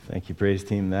Thank you, praise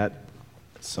team. That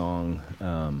song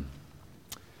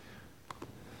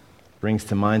brings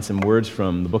to mind some words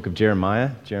from the book of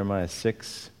Jeremiah, Jeremiah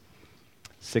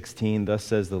 6:16. Thus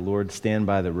says the Lord, stand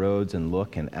by the roads and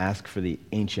look and ask for the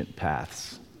ancient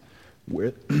paths,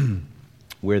 where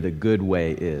the good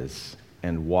way is,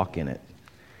 and walk in it,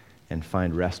 and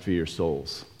find rest for your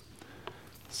souls.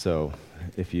 So,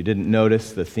 if you didn't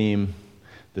notice, the theme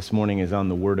this morning is on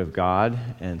the Word of God,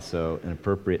 and so an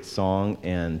appropriate song,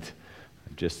 and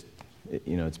just,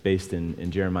 it's based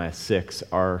in Jeremiah 6.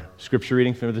 Our scripture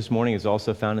reading for this morning is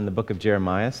also found in the book of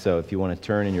Jeremiah, so if you want to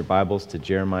turn in your Bibles to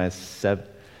Jeremiah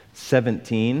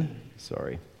 17,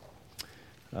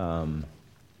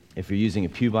 if you're using a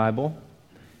Pew Bible,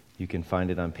 you can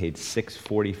find it on page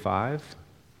 645.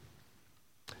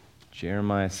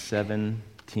 Jeremiah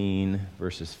 17,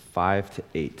 verses 5 to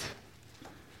 8.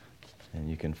 And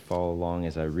you can follow along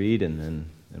as I read, and then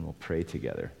we'll pray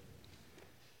together.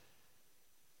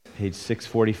 Page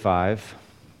 645,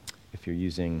 if you're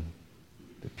using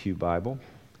the Pew Bible,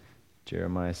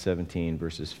 Jeremiah 17,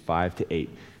 verses 5 to 8.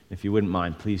 If you wouldn't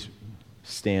mind, please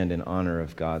stand in honor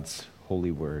of God's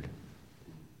holy word.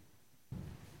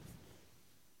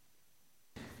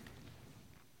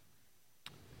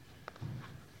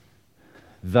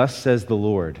 Thus says the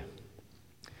Lord,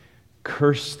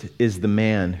 cursed is the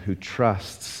man who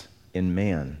trusts in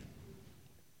man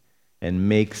and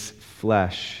makes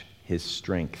flesh his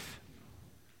strength,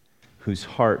 whose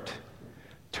heart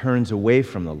turns away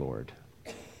from the Lord.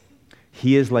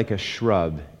 He is like a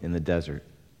shrub in the desert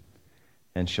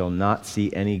and shall not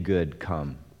see any good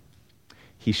come.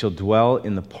 He shall dwell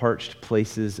in the parched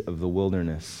places of the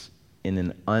wilderness, in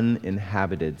an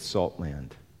uninhabited salt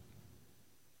land.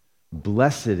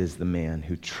 Blessed is the man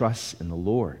who trusts in the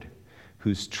Lord,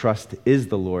 whose trust is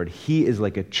the Lord. He is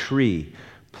like a tree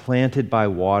planted by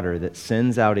water that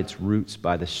sends out its roots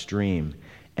by the stream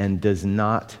and does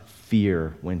not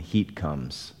fear when heat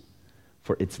comes.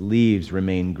 For its leaves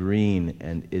remain green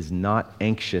and is not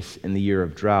anxious in the year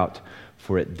of drought,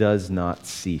 for it does not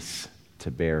cease to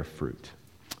bear fruit.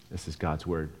 This is God's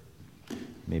word. You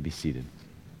may be seated.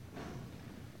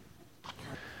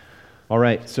 All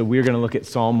right, so we're going to look at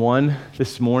Psalm 1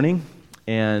 this morning,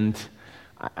 and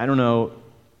I don't know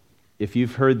if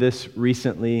you've heard this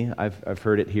recently. I've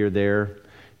heard it here, there,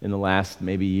 in the last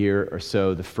maybe year or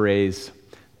so, the phrase,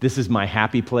 "This is my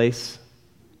happy place."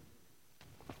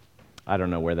 I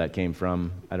don't know where that came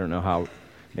from. I don't know how.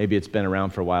 Maybe it's been around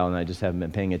for a while and I just haven't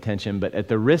been paying attention. But at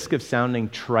the risk of sounding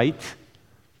trite,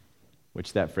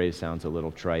 which that phrase sounds a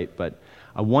little trite, but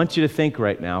I want you to think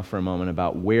right now for a moment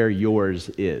about where yours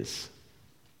is.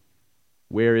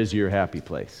 Where is your happy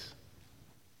place?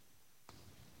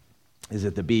 Is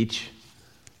it the beach?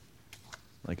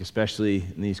 Like especially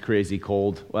in these crazy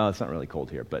cold, well, it's not really cold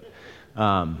here, but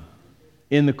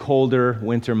in the colder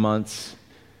winter months,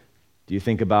 do you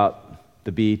think about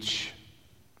the beach?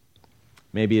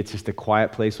 Maybe it's just a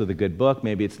quiet place with a good book.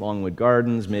 Maybe it's Longwood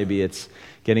Gardens. Maybe it's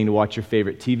getting to watch your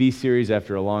favorite TV series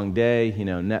after a long day.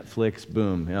 Netflix,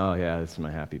 boom. Oh yeah, this is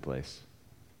my happy place.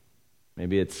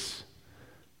 Maybe it's,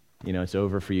 it's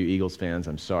over for you Eagles fans.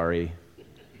 I'm sorry.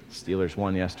 Steelers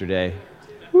won yesterday.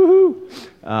 Woohoo!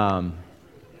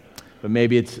 But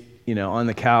maybe it's, on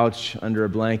the couch, under a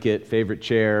blanket, favorite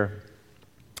chair,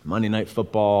 Monday Night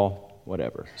Football,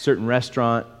 whatever. Certain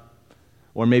restaurant,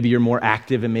 or maybe you're more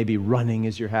active and maybe running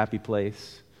is your happy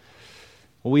place.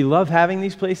 Well, we love having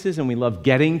these places and we love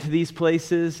getting to these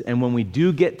places, and when we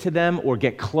do get to them or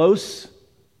get close,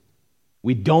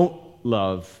 we don't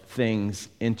love things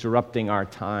interrupting our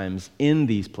times in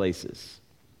these places.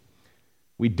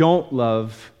 We don't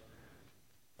love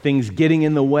things getting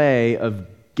in the way of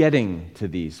getting to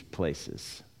these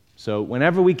places. So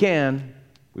whenever we can,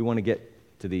 we want to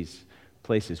get to these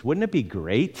places. Wouldn't it be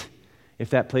great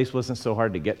if that place wasn't so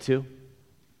hard to get to?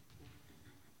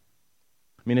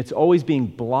 I mean, it's always being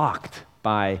blocked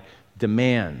by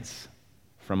demands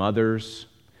from others,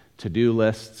 to-do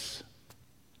lists.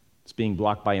 It's being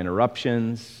blocked by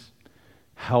interruptions,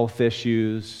 health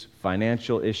issues,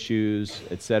 financial issues,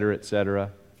 etc.,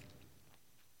 etc.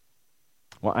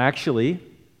 Well, actually,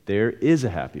 there is a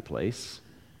happy place,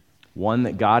 one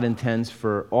that God intends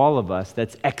for all of us,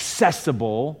 that's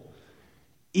accessible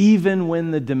even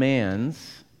when the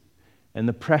demands and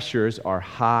the pressures are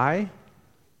high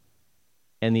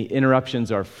and the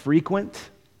interruptions are frequent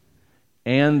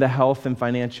and the health and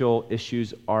financial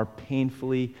issues are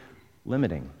painfully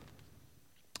limiting.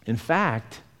 In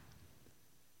fact,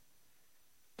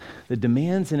 the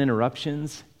demands and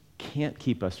interruptions can't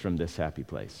keep us from this happy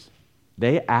place.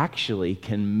 They actually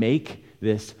can make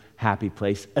this happy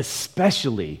place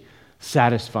especially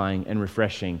satisfying and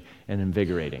refreshing and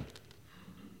invigorating.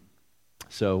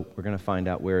 So we're going to find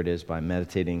out where it is by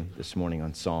meditating this morning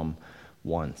on Psalm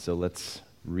 1. So let's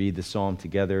read the psalm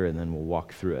together and then we'll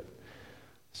walk through it.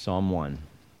 Psalm 1.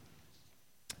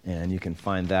 And you can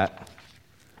find that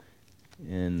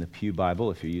in the Pew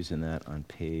Bible if you're using that on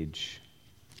page.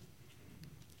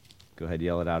 Go ahead,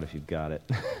 yell it out if you've got it.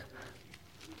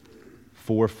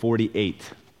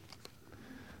 448.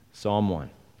 Psalm 1.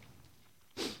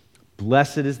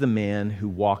 Blessed is the man who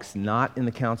walks not in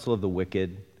the counsel of the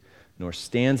wicked, nor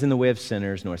stands in the way of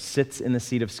sinners, nor sits in the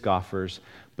seat of scoffers,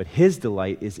 but his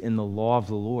delight is in the law of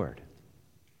the Lord.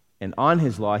 And on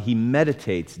his law he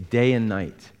meditates day and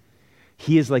night.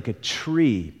 He is like a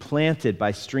tree planted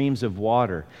by streams of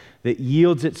water that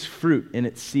yields its fruit in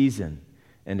its season,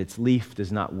 and its leaf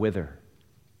does not wither.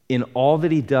 In all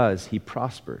that he does, he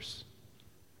prospers.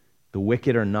 The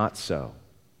wicked are not so,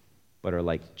 but are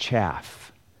like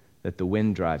chaff that the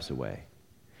wind drives away.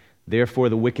 Therefore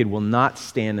the wicked will not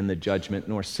stand in the judgment,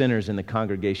 nor sinners in the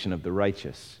congregation of the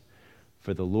righteous.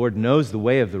 For the Lord knows the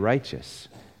way of the righteous,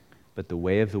 but the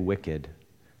way of the wicked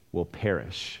will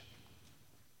perish.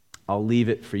 I'll leave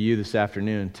it for you this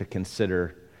afternoon to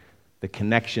consider the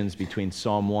connections between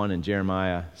Psalm 1 and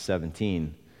Jeremiah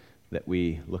 17 that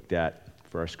we looked at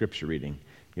for our scripture reading.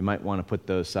 You might want to put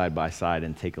those side by side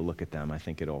and take a look at them. I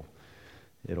think it'll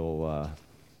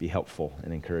be helpful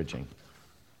and encouraging.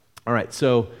 All right,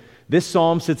 so this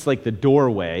psalm sits like the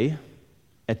doorway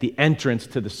at the entrance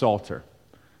to the Psalter.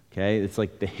 Okay, it's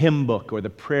like the hymn book or the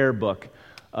prayer book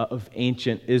of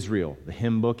ancient Israel, the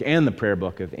hymn book and the prayer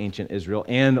book of ancient Israel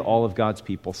and all of God's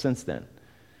people since then.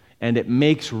 And it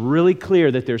makes really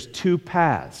clear that there's two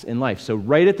paths in life. So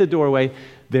right at the doorway,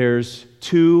 there's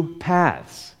two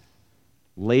paths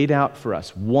laid out for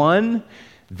us. One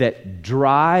that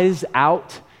dries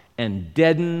out and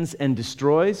deadens and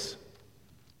destroys,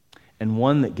 and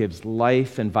one that gives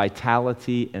life and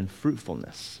vitality and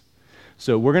fruitfulness.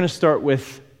 So we're going to start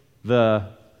with the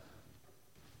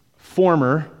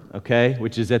former, okay,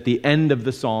 which is at the end of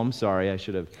the psalm. Sorry, I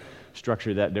should have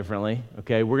structured that differently.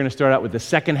 Okay, we're going to start out with the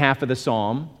second half of the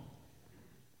psalm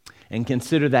and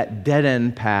consider that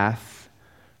dead-end path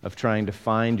of trying to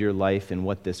find your life in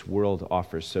what this world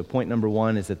offers. So point number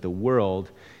one is that the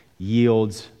world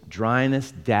yields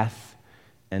dryness, death,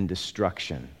 and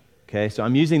destruction. Okay, so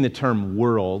I'm using the term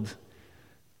world,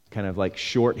 kind of like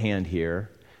shorthand here,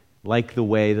 like the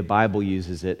way the Bible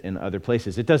uses it in other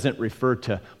places. It doesn't refer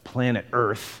to planet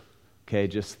Earth, okay,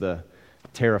 just the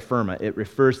terra firma. It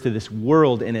refers to this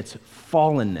world in its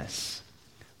fallenness.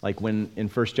 Like when in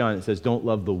 1 John it says, don't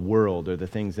love the world or the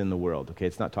things in the world, okay?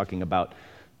 It's not talking about,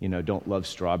 don't love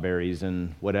strawberries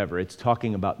and whatever. It's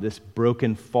talking about this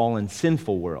broken, fallen,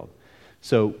 sinful world.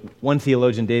 So one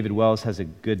theologian, David Wells, has a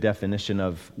good definition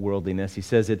of worldliness. He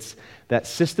says it's that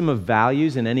system of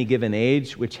values in any given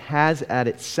age which has at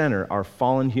its center our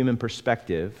fallen human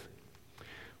perspective,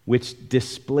 which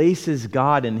displaces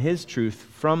God and His truth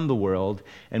from the world,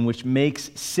 and which makes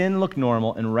sin look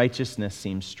normal and righteousness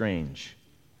seem strange.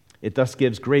 It thus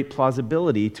gives great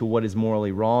plausibility to what is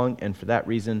morally wrong, and for that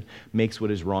reason makes what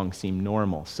is wrong seem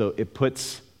normal. So it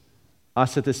puts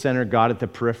us at the center, God at the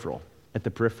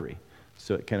periphery.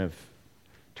 So it kind of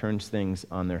turns things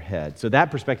on their head. So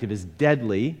that perspective is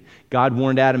deadly. God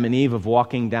warned Adam and Eve of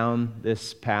walking down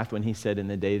this path when He said, in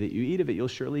the day that you eat of it, you'll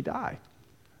surely die.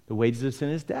 The wages of sin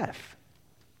is death.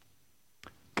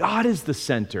 God is the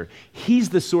center. He's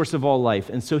the source of all life,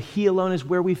 and so He alone is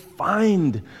where we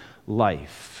find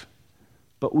life.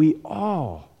 But we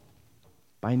all,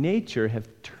 by nature, have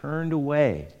turned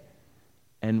away,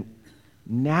 and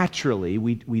naturally,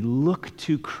 we look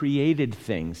to created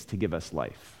things to give us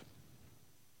life.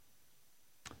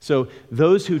 So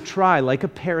those who try, like a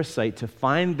parasite, to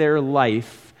find their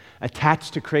life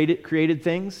attached to created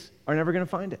things are never going to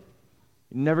find it.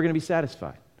 You're never going to be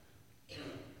satisfied. You'll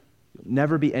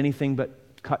never be anything but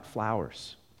cut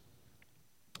flowers.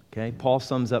 Okay? Paul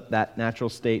sums up that natural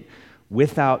state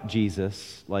without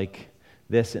Jesus like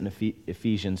this in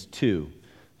Ephesians 2.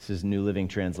 This is New Living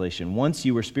Translation. Once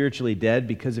you were spiritually dead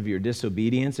because of your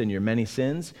disobedience and your many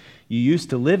sins, you used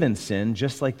to live in sin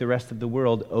just like the rest of the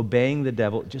world, obeying the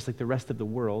devil,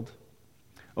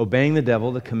 obeying the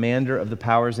devil, the commander of the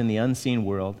powers in the unseen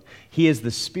world. He is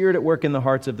the spirit at work in the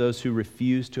hearts of those who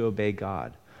refuse to obey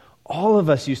God. All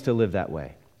of us used to live that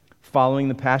way, following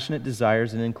the passionate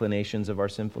desires and inclinations of our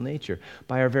sinful nature.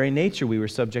 By our very nature, we were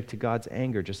subject to God's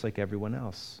anger, just like everyone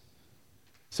else.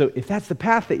 So if that's the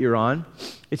path that you're on,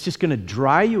 it's just going to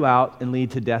dry you out and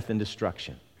lead to death and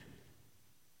destruction.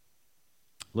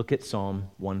 Look at Psalm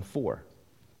 1:4.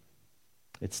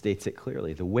 it states it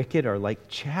clearly. The wicked are like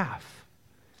chaff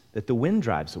that the wind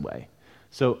drives away.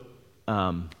 So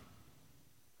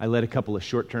I led a couple of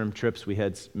short-term trips. We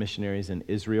had missionaries in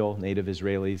Israel, native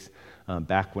Israelis,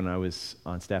 back when I was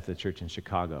on staff at the church in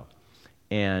Chicago.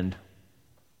 And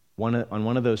on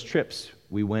one of those trips,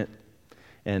 we went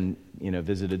and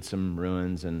visited some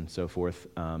ruins and so forth,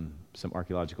 some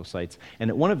archaeological sites. And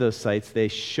at one of those sites, they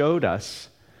showed us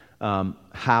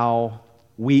how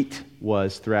wheat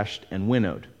was threshed and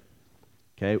winnowed.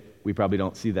 Okay, we probably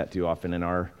don't see that too often in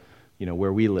our,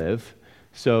 where we live.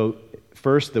 So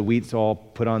first, the wheat's all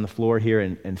put on the floor here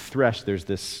and threshed. There's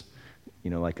this,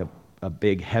 like a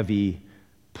big heavy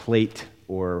plate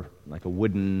or like a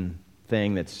wooden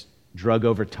thing that's drug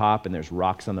over top, and there's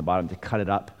rocks on the bottom to cut it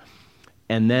up.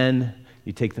 And then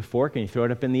you take the fork and you throw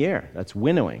it up in the air. That's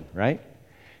winnowing, right?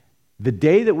 The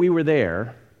day that we were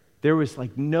there was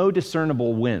like no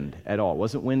discernible wind at all. It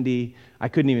wasn't windy. I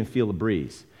couldn't even feel the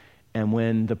breeze. And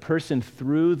when the person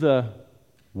threw the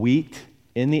wheat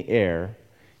in the air,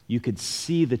 you could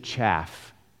see the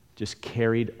chaff just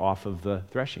carried off of the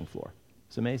threshing floor.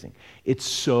 It's amazing. It's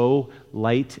so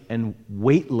light and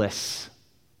weightless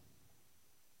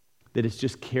that it's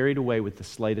just carried away with the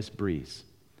slightest breeze.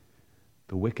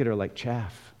 The wicked are like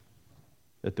chaff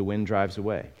that the wind drives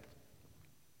away.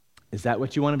 Is that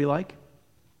what you want to be like?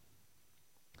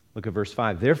 Look at verse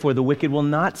 5. Therefore, the wicked will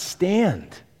not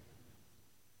stand.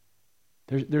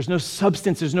 There's no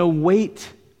substance, there's no weight.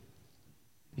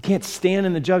 You can't stand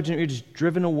in the judgment, you're just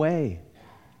driven away.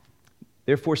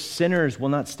 Therefore, sinners will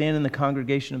not stand in the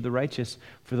congregation of the righteous,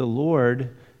 for the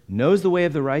Lord knows the way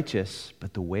of the righteous,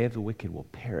 but the way of the wicked will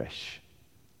perish.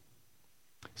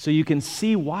 So you can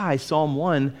see why Psalm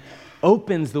 1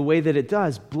 opens the way that it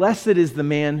does. Blessed is the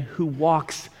man who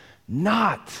walks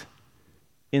not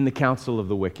in the counsel of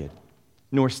the wicked,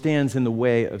 nor stands in the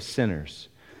way of sinners,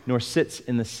 nor sits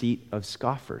in the seat of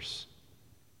scoffers.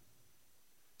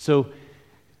 So,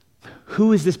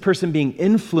 who is this person being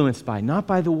influenced by? Not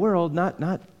by the world,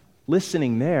 not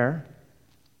listening there.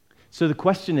 So the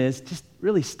question is, just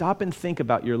really stop and think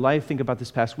about your life, think about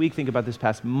this past week, think about this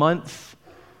past month,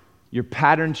 your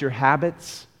patterns, your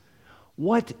habits.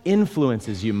 What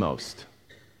influences you most?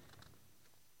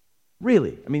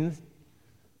 Really,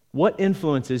 what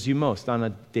influences you most on a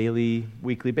daily,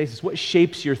 weekly basis? What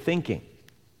shapes your thinking?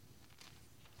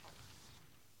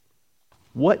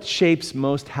 What shapes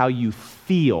most how you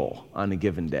feel on a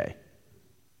given day?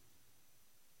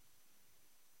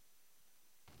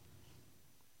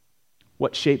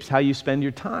 What shapes how you spend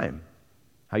your time,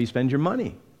 how you spend your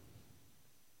money?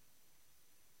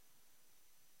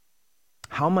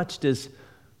 How much does,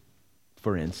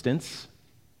 for instance,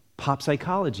 pop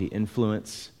psychology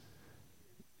influence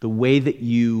the way that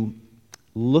you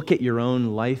look at your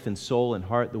own life and soul and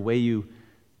heart, the way you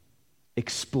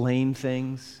explain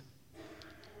things,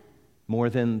 more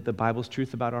than the Bible's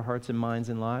truth about our hearts and minds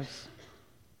and lives?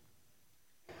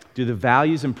 Do the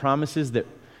values and promises that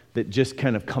just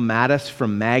kind of come at us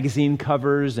from magazine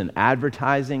covers and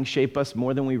advertising shape us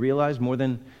more than we realize, more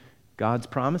than God's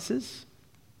promises?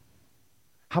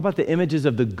 How about the images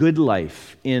of the good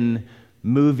life in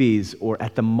movies or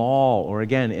at the mall or,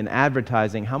 again, in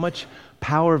advertising? How much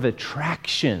power of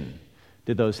attraction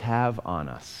do those have on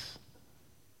us?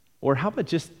 Or how about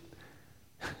just,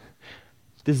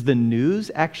 does the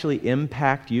news actually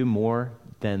impact you more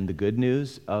than the good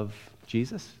news of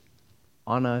Jesus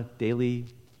on a daily,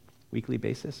 weekly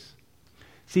basis?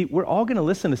 See, we're all going to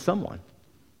listen to someone.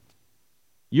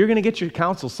 You're going to get your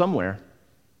counsel somewhere.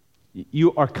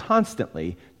 You are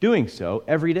constantly doing so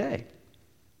every day,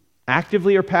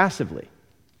 actively or passively.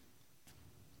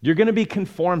 You're going to be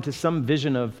conformed to some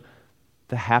vision of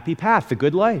the happy path, the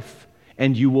good life,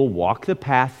 and you will walk the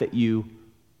path that you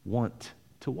want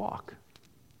to walk.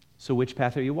 So which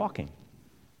path are you walking?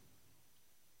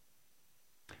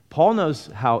 Paul knows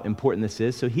how important this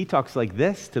is, so he talks like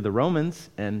this to the Romans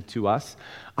and to us.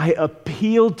 I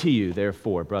appeal to you,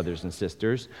 therefore, brothers and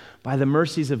sisters, by the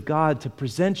mercies of God, to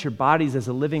present your bodies as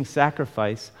a living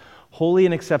sacrifice, holy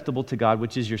and acceptable to God,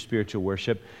 which is your spiritual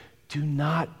worship. Do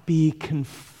not be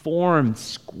conformed,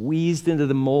 squeezed into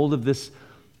the mold of this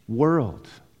world,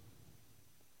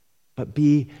 but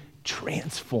be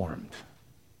transformed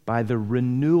by the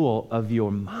renewal of your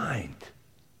mind.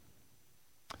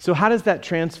 So how does that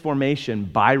transformation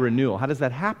by renewal, how does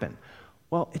that happen?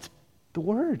 Well, it's the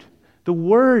Word. The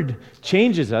Word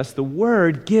changes us. The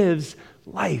Word gives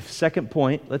life. Second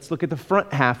point, let's look at the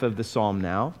front half of the psalm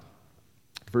now.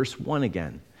 Verse 1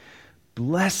 again.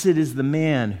 Blessed is the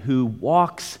man who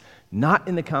walks not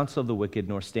in the counsel of the wicked,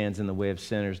 nor stands in the way of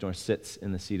sinners, nor sits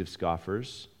in the seat of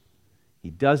scoffers. He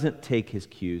doesn't take his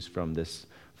cues from this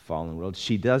fallen world.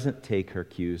 She doesn't take her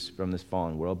cues from this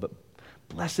fallen world, but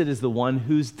blessed is the one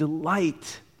whose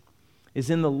delight is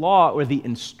in the law or the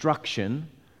instruction.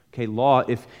 Okay, law,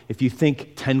 if you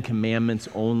think 10 Commandments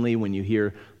only when you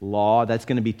hear law, that's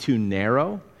going to be too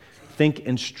narrow. Think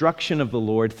instruction of the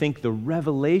Lord. Think the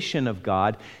revelation of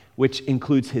God, which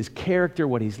includes his character,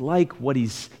 what he's like, what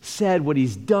he's said, what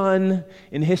he's done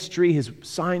in history, his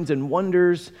signs and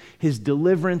wonders, his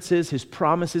deliverances, his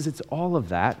promises. It's all of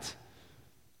that.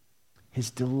 His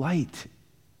delight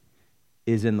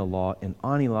is in the law, and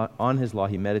on his law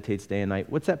he meditates day and night.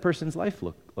 What's that person's life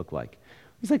look like?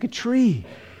 He's like a tree,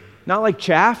 not like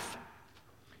chaff.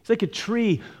 He's like a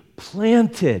tree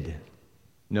planted.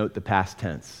 Note the past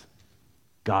tense.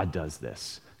 God does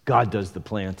this. God does the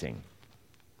planting.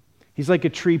 He's like a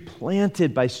tree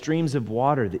planted by streams of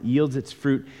water that yields its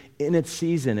fruit in its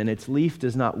season, and its leaf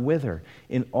does not wither.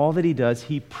 In all that he does,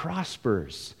 he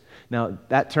prospers. Now,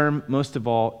 that term, most of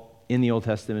all, in the Old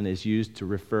Testament is used to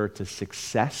refer to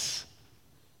success,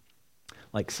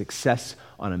 like success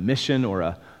on a mission or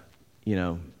a,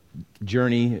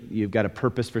 journey. You've got a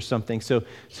purpose for something. So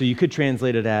you could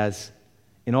translate it as,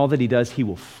 in all that he does, he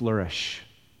will flourish.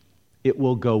 It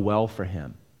will go well for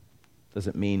him.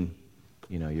 Doesn't mean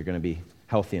you're going to be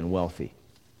healthy and wealthy.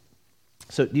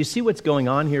 So do you see what's going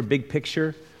on here, big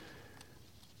picture?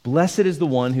 Blessed is the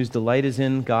one whose delight is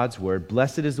in God's word.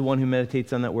 Blessed is the one who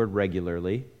meditates on that word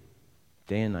regularly,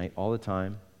 day and night, all the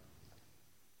time.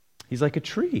 He's like a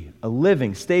tree, a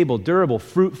living, stable, durable,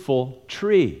 fruitful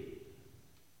tree.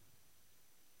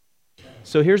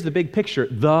 So here's the big picture.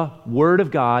 The word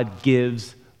of God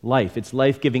gives life. It's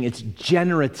life-giving. It's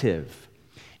generative.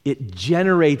 It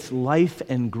generates life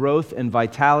and growth and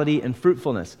vitality and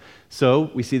fruitfulness.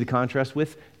 So we see the contrast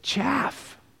with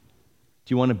chaff.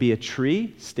 Do you want to be a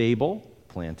tree? Stable,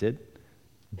 planted,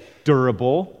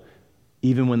 durable,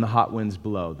 even when the hot winds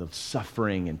blow, the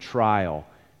suffering and trial,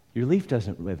 your leaf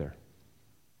doesn't wither.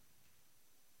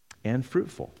 And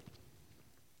fruitful.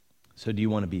 So do you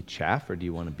want to be chaff or do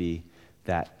you want to be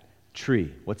that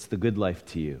tree? What's the good life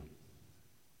to you?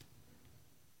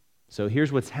 So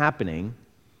here's what's happening.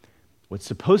 What's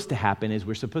supposed to happen is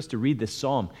we're supposed to read this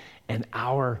psalm and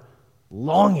our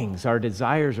longings, our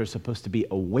desires are supposed to be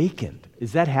awakened.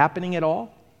 Is that happening at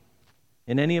all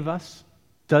in any of us?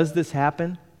 Does this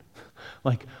happen?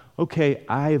 Like, okay,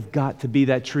 I've got to be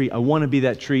that tree. I want to be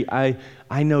that tree.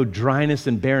 I know dryness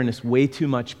and barrenness way too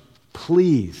much.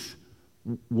 Please,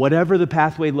 whatever the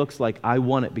pathway looks like, I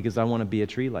want it because I want to be a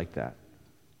tree like that.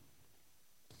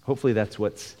 Hopefully that's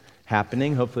what's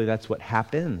happening. Hopefully that's what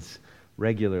happens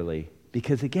regularly.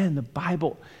 Because again, the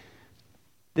Bible,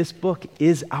 this book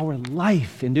is our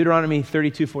life. In Deuteronomy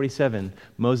 32:47,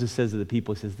 Moses says to the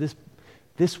people, he says,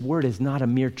 this word is not a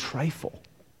mere trifle.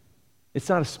 It's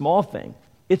not a small thing.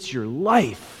 It's your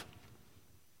life.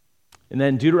 And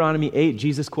then Deuteronomy 8,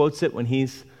 Jesus quotes it when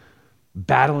he's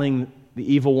battling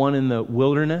the evil one in the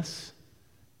wilderness.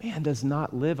 Man does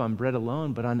not live on bread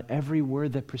alone, but on every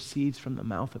word that proceeds from the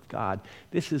mouth of God.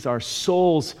 This is our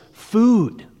soul's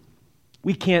food.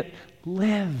 We can't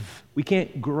live. We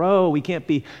can't grow. We can't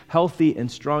be healthy and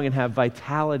strong and have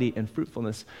vitality and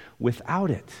fruitfulness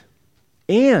without it.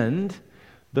 And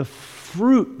the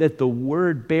fruit that the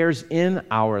word bears in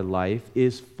our life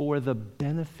is for the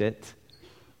benefit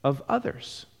of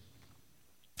others.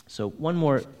 So one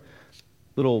more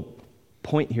little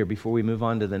point here before we move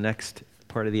on to the next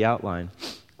part of the outline.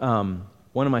 One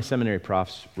of my seminary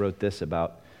profs wrote this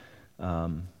about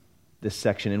this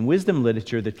section. In wisdom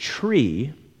literature, the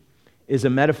tree is a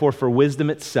metaphor for wisdom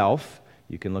itself.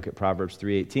 You can look at Proverbs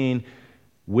 3:18.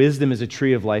 Wisdom is a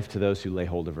tree of life to those who lay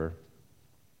hold of her.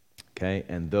 Okay,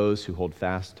 and those who hold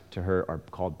fast to her are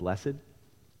called blessed.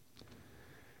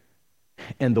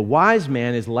 And the wise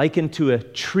man is likened to a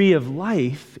tree of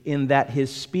life in that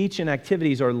his speech and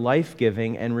activities are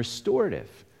life-giving and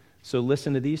restorative. So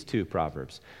listen to these two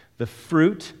proverbs. The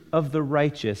fruit of the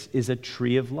righteous is a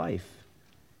tree of life,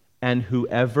 and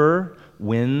whoever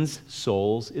wins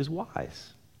souls is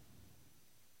wise.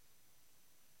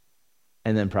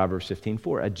 And then Proverbs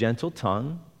 15:4, a gentle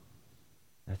tongue,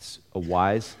 that's a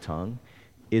wise tongue,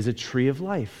 is a tree of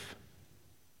life.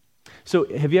 So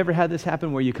have you ever had this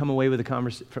happen where you come away with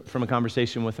from a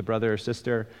conversation with a brother or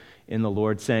sister in the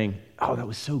Lord saying, oh, that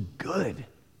was so good.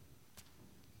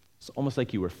 It's almost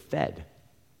like you were fed.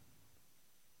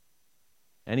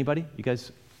 Anybody?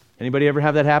 Anybody ever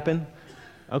have that happen?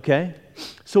 Okay.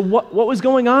 So what was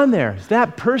going on there?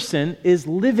 That person is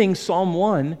living Psalm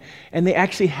 1, and they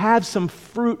actually have some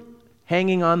fruit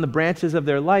hanging on the branches of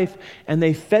their life, and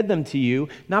they fed them to you,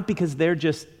 not because they're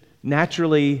just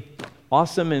naturally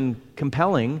awesome and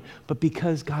compelling, but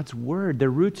because God's word, their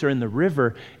roots are in the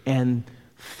river and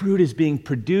fruit is being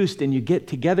produced, and you get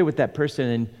together with that person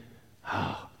and,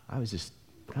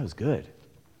 that was good.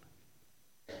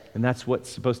 And that's what's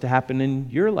supposed to happen in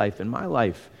your life, in my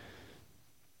life.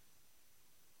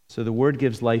 So the word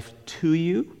gives life to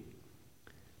you,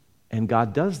 and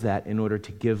God does that in order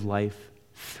to give life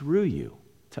through you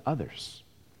to others.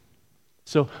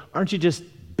 So aren't you just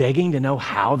begging to know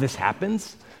how this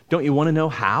happens? Don't you want to know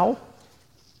how?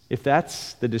 If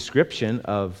that's the description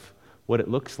of what it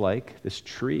looks like, this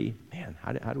tree, man,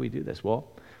 how do we do this? Well,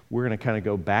 we're going to kind of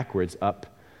go backwards up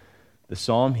the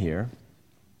psalm here.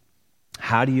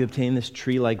 How do you obtain this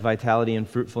tree-like vitality and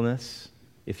fruitfulness?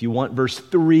 If you want verse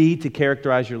 3 to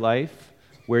characterize your life,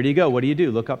 where do you go? What do you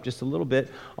do? Look up just a little bit.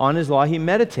 On his law, he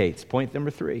meditates. Point number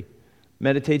 3.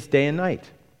 Meditates day and night.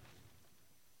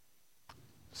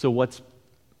 So what's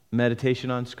meditation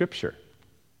on Scripture?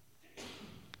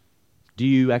 Do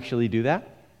you actually do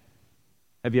that?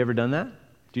 Have you ever done that?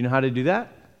 Do you know how to do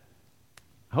that?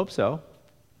 I hope so.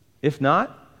 If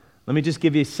not, let me just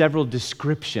give you several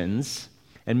descriptions,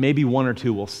 and maybe one or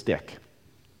two will stick.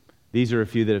 These are a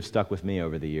few that have stuck with me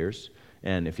over the years,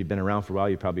 and if you've been around for a while,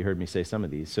 you've probably heard me say some of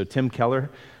these. So Tim Keller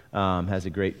has a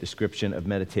great description of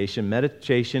meditation.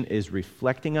 Meditation is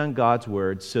reflecting on God's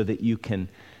word so that you can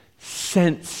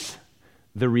sense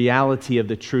the reality of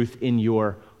the truth in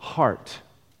your heart.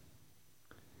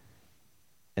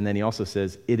 And then he also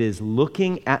says, it is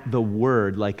looking at the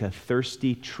word like a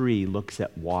thirsty tree looks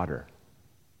at water.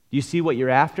 Do you see what you're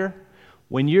after?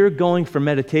 When you're going for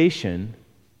meditation,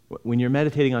 when you're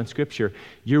meditating on Scripture,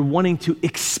 you're wanting to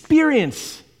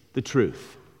experience the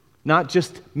truth, not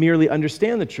just merely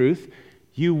understand the truth.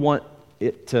 You want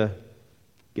it to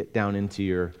get down into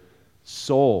your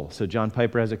soul. So John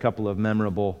Piper has a couple of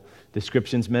memorable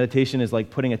descriptions. Meditation is like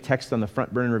putting a text on the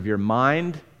front burner of your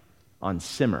mind on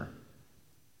simmer.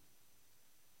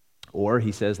 Or,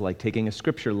 he says, like taking a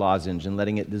Scripture lozenge and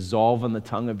letting it dissolve on the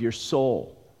tongue of your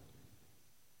soul.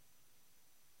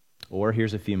 Or,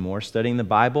 here's a few more. Studying the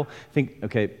Bible.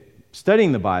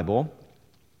 Studying the Bible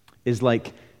is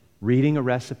like reading a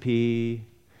recipe,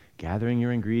 gathering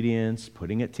your ingredients,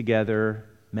 putting it together.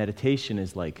 Meditation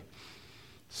is like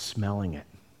smelling it,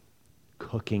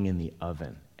 cooking in the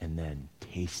oven, and then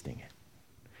tasting it.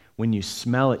 When you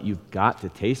smell it, you've got to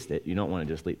taste it. You don't want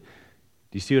to just leave.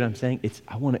 Do you see what I'm saying?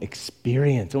 I want to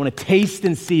experience. I want to taste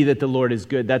and see that the Lord is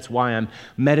good. That's why I'm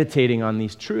meditating on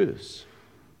these truths.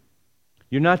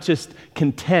 You're not just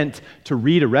content to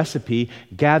read a recipe,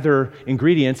 gather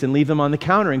ingredients, and leave them on the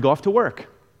counter and go off to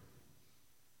work.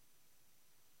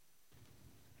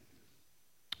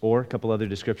 Or, a couple other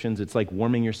descriptions, it's like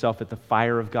warming yourself at the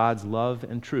fire of God's love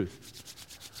and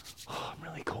truth. Oh, I'm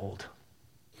really cold.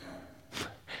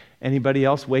 Anybody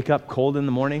else wake up cold in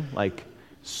the morning? Like,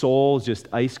 soul just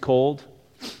ice cold.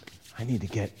 I need to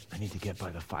get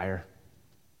by the fire.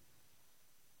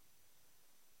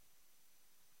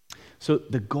 So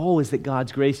the goal is that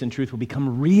God's grace and truth will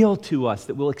become real to us,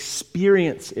 that we'll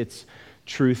experience its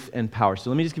truth and power. So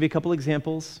let me just give you a couple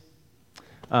examples.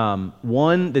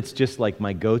 One that's just like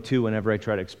my go-to whenever I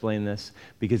try to explain this,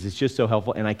 because it's just so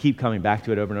helpful, and I keep coming back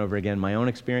to it over and over again, my own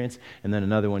experience, and then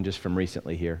another one just from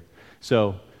recently here.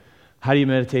 So, how do you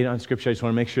meditate on Scripture? I just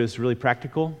want to make sure this is really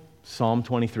practical. Psalm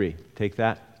 23. Take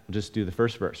that. We'll just do the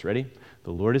first verse. Ready?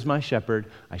 The Lord is my shepherd,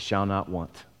 I shall not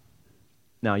want.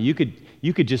 Now, you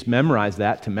could just memorize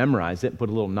that to memorize it, put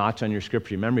a little notch on your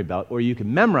Scripture memory belt, or you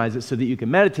can memorize it so that you can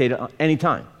meditate it any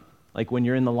time. Like when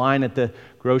you're in the line at the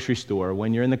grocery store,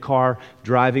 when you're in the car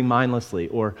driving mindlessly,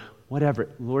 or whatever.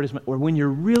 Or when you're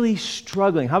really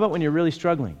struggling. How about when you're really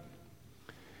struggling?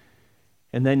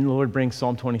 And then the Lord brings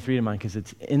Psalm 23 to mind because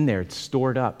it's in there, it's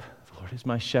stored up. The Lord is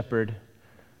my shepherd.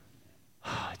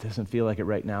 It doesn't feel like it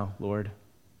right now, Lord.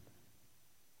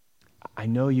 I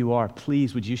know you are.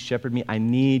 Please, would you shepherd me? I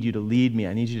need you to lead me.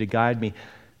 I need you to guide me.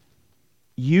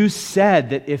 You said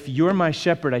that if you're my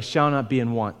shepherd, I shall not be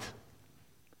in want.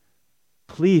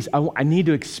 Please, I need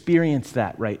to experience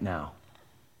that right now.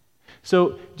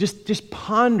 So just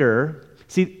ponder.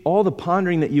 See, all the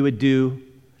pondering that you would do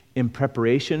in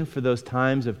preparation for those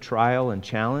times of trial and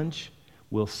challenge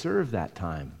will serve that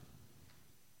time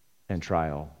and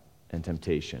trial and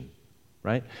temptation,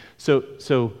 right? So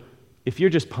if you're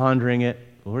just pondering it,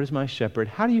 the Lord is my shepherd,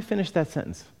 how do you finish that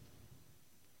sentence?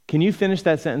 Can you finish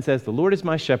that sentence as, the Lord is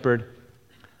my shepherd,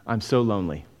 I'm so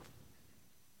lonely.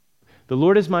 The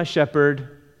Lord is my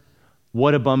shepherd,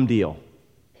 what a bum deal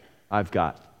I've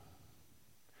got.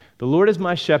 The Lord is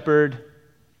my shepherd,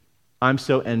 I'm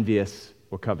so envious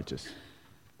or covetous.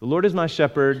 The Lord is my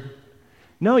shepherd.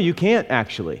 No, you can't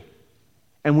actually.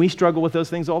 And we struggle with those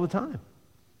things all the time.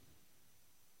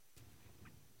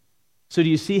 So do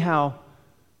you see how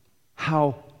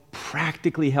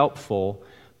practically helpful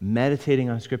meditating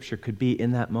on Scripture could be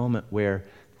in that moment where,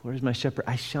 Lord is my shepherd,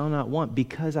 I shall not want,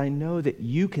 because I know that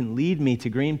you can lead me to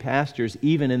green pastures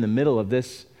even in the middle of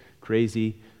this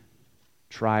crazy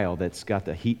trial that's got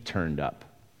the heat turned up.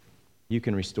 You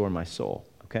can restore my soul,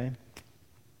 okay?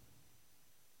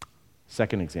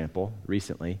 Second example,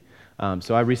 recently.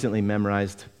 So I recently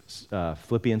memorized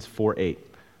Philippians 4:8.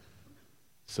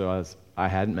 So I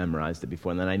hadn't memorized it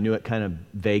before, and then I knew it kind of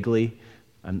vaguely.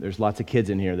 There's lots of kids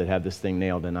in here that have this thing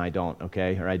nailed, and I don't,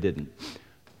 okay? Or I didn't.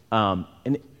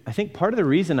 And I think part of the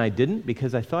reason I didn't,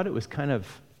 because I thought it was kind of,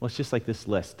 well, it's just like this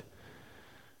list.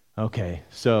 Okay,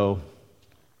 so,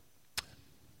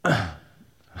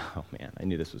 oh man, I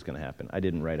knew this was going to happen. I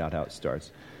didn't write out how it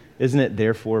starts. Isn't it,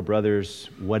 therefore, brothers,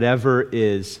 whatever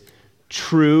is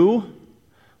true,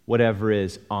 whatever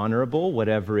is honorable,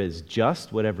 whatever is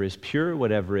just, whatever is pure,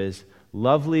 whatever is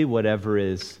lovely, whatever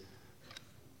is,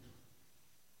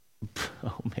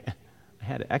 oh man, I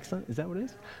had it, excellent, is that what it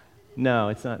is? No,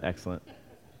 it's not excellent.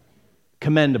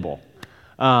 Commendable.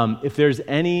 If there's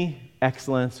any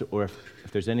excellence or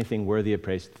if there's anything worthy of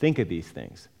praise, think of these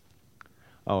things.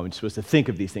 Oh, I'm supposed to think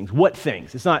of these things. What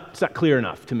things? It's not clear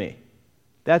enough to me.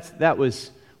 That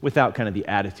was without kind of the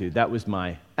attitude. That was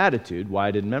my attitude, why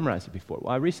I didn't memorize it before.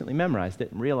 Well, I recently memorized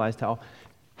it and realized how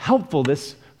helpful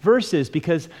this verse is,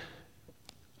 because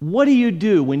what do you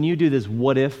do when you do this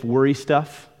what if worry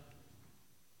stuff?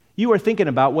 You are thinking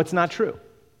about what's not true,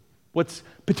 what's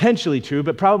potentially true,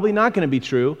 but probably not going to be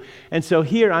true. And so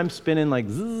here I'm spinning like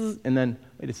zzz, and then,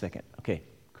 wait a second. Okay,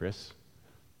 Chris,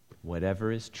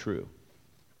 whatever is true.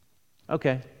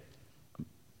 Okay.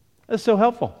 That's so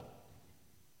helpful.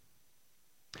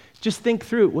 Just think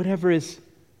through whatever is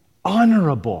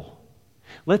honorable.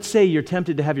 Let's say you're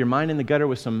tempted to have your mind in the gutter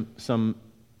with some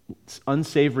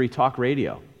unsavory talk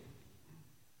radio.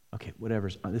 Okay,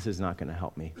 this is not going to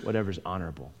help me. Whatever's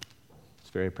honorable.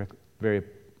 It's very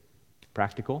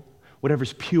practical.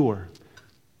 Whatever's pure.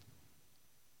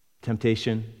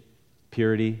 Temptation,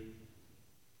 purity.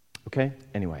 Okay?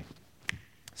 Anyway.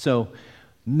 So,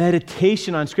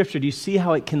 meditation on Scripture, do you see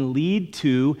how it can lead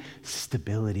to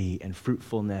stability and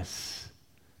fruitfulness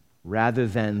rather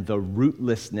than the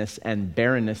rootlessness and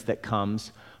barrenness that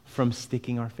comes from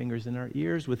sticking our fingers in our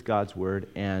ears with God's Word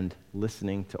and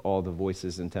listening to all the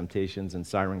voices and temptations and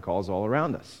siren calls all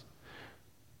around us?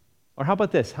 Or how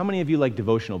about this? How many of you like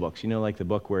devotional books? You know, like the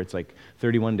book where it's like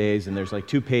 31 days and there's like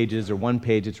 2 pages or 1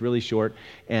 page, it's really short,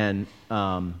 and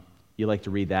you like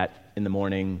to read that in the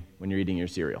morning when you're eating your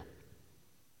cereal.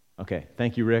 Okay,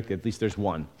 thank you, Rick. At least there's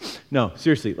one. No,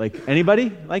 seriously, like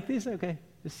anybody like these? Okay,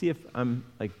 let's see if I'm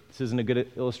like, this isn't a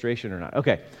good illustration or not.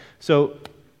 Okay, so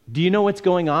do you know what's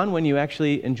going on when you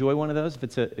actually enjoy one of those, if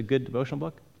it's a good devotional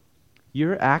book?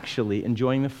 You're actually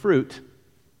enjoying the fruit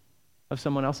of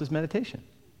someone else's meditation.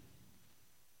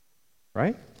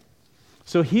 Right?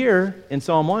 So here in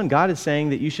Psalm 1, God is saying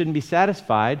that you shouldn't be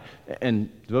satisfied, and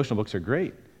devotional books are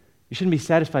great, you shouldn't be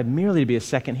satisfied merely to be a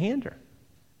second-hander.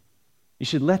 You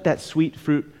should let that sweet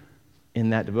fruit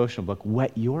in that devotional book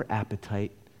whet your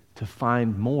appetite to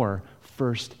find more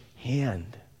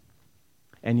firsthand.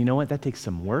 And you know what? That takes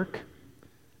some work.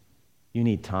 You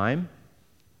need time,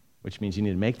 which means you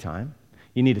need to make time.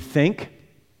 You need to think.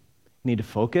 You need to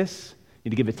focus. You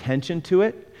need to give attention to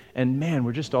it. And man,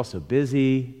 we're just all so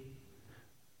busy.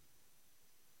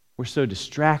 We're so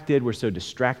distracted. We're so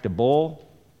distractible.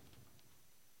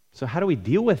 So how do we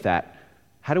deal with that?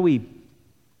 How do we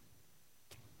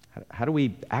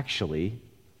actually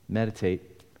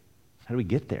meditate? How do we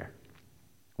get there?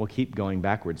 We'll keep going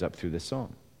backwards up through this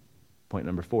psalm. Point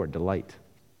number 4, delight.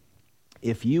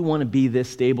 If you want to be this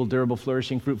stable, durable,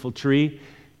 flourishing, fruitful tree,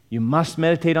 you must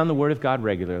meditate on the Word of God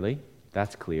regularly.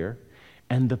 That's clear.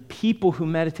 And the people who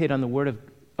meditate on the Word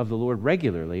of the Lord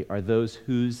regularly are those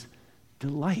whose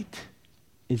delight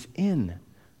is in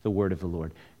the Word of the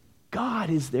Lord. God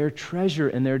is their treasure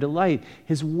and their delight.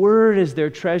 His Word is their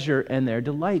treasure and their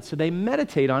delight. So they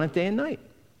meditate on it day and night.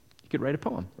 You could write a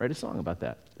poem, write a song about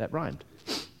that. That rhymed.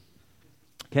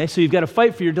 Okay, so you've got to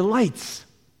fight for your delights.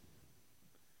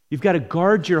 You've got to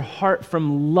guard your heart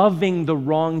from loving the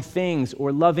wrong things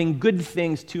or loving good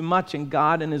things too much and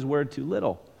God and His Word too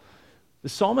little. The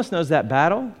psalmist knows that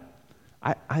battle.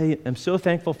 I am so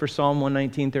thankful for Psalm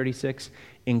 119:36.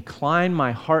 Incline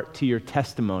my heart to your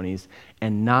testimonies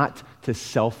and not to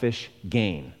selfish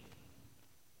gain.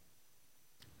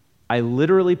 I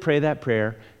literally pray that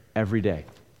prayer every day.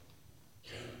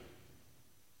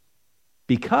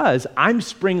 Because I'm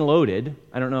spring-loaded,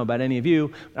 I don't know about any of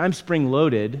you, but I'm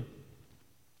spring-loaded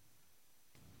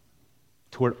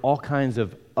toward all kinds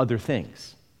of other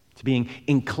things, to being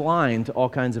inclined to all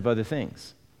kinds of other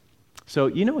things. So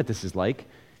you know what this is like.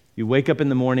 You wake up in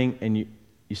the morning and you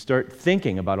start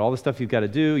thinking about all the stuff you've got to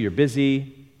do. You're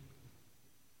busy.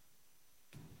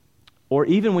 Or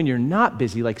even when you're not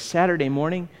busy, like Saturday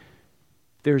morning,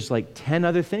 there's like 10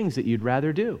 other things that you'd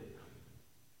rather do.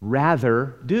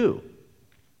 Rather do.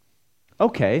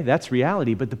 Okay, that's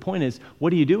reality, but the point is,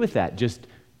 what do you do with that? Just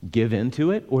give in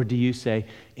to it? Or do you say,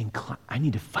 I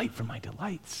need to fight for my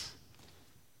delights?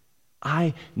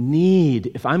 I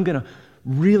need, if I'm going to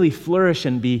really flourish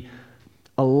and be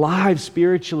alive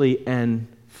spiritually and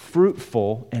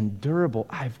fruitful and durable,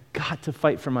 I've got to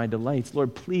fight for my delights.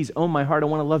 Lord, please own my heart. I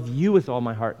want to love you with all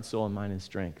my heart and soul and mind and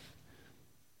strength.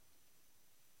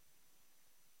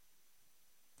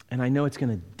 And I know it's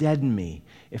going to deaden me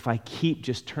if I keep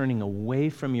just turning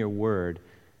away from your word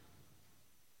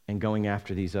and going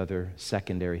after these other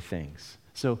secondary things.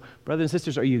 So, brothers and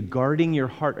sisters, are you guarding your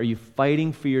heart? Are you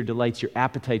fighting for your delights, your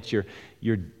appetites,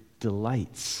 your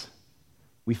delights?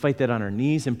 We fight that on our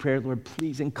knees in prayer. Lord,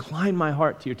 please incline my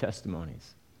heart to your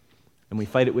testimonies. And we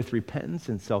fight it with repentance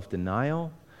and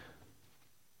self-denial.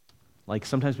 Like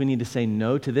sometimes we need to say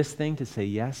no to this thing, to say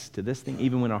yes to this thing,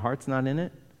 even when our heart's not in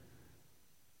it.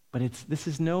 But this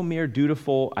is no mere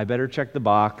dutiful, I better check the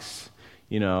box,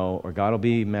 or God will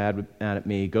be mad at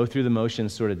me, go through the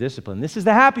motions sort of discipline. This is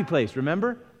the happy place,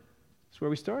 remember? That's where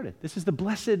we started. This is the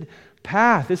blessed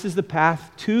path. This is the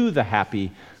path to the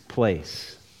happy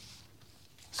place.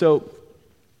 So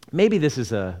maybe this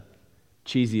is a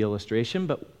cheesy illustration,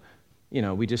 but,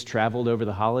 we just traveled over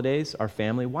the holidays, our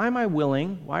family. Why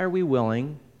are we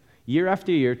willing, year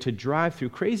after year, to drive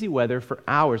through crazy weather for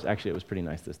hours? Actually, it was pretty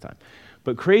nice this time.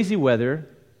 But crazy weather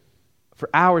for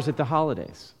hours at the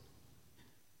holidays.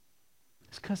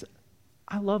 It's because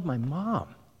I love my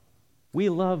mom. We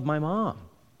love my mom.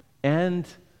 And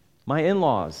my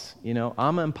in-laws,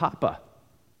 Amma and Papa.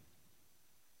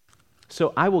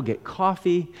 So I will get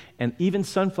coffee and even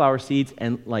sunflower seeds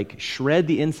and shred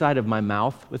the inside of my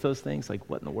mouth with those things.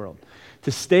 What in the world?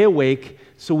 To stay awake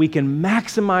so we can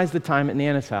maximize the time at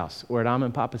Nana's house or at Amma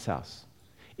and Papa's house.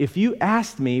 If you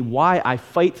asked me why I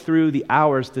fight through the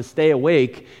hours to stay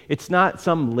awake, it's not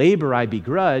some labor I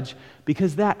begrudge,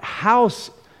 because that house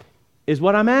is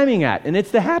what I'm aiming at, and it's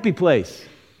the happy place.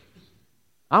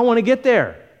 I want to get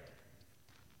there.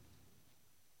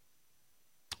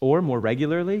 Or more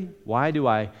regularly, why do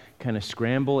I kind of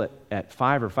scramble at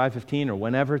 5 or 5:15 or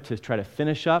whenever to try to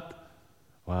finish up?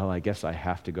 Well, I guess I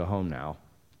have to go home now.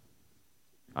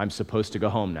 I'm supposed to go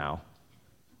home now.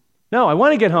 No, I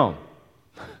want to get home.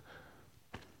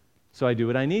 So I do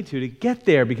what I need to get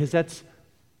there, because that's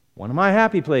one of my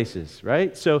happy places,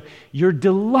 right? So your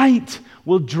delight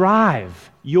will drive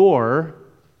your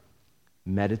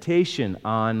meditation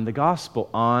on the gospel,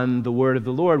 on the word of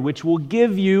the Lord, which will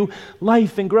give you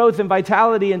life and growth and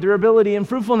vitality and durability and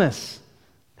fruitfulness.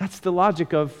 That's the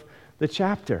logic of the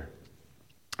chapter.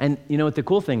 And you know what the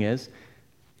cool thing is?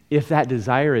 If that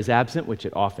desire is absent, which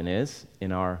it often is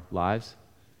in our lives,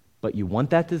 but you want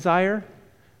that desire,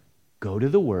 go to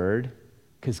the Word,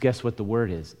 because guess what the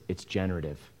Word is? It's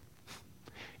generative.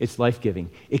 It's life-giving.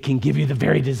 It can give you the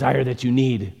very desire that you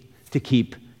need to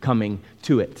keep coming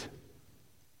to it.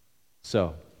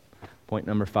 So, point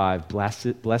number 5,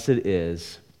 blessed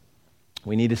is,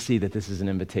 we need to see that this is an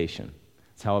invitation.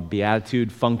 It's how a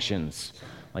beatitude functions,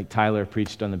 like Tyler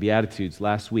preached on the Beatitudes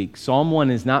last week. Psalm 1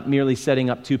 is not merely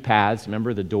setting up two paths.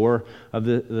 Remember the door of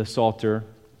the Psalter?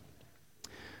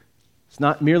 It's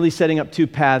not merely setting up two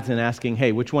paths and asking,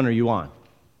 hey, which one are you on?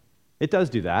 It does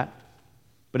do that,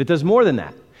 but it does more than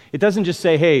that. It doesn't just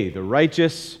say, hey, the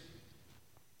righteous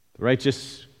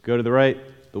go to the right,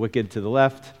 the wicked to the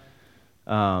left.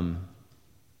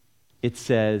 It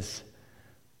says,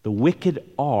 the wicked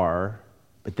are,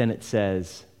 but then it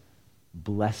says,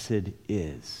 blessed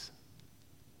is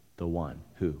the one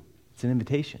who. It's an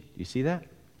invitation. Do you see that?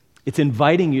 It's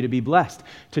inviting you to be blessed,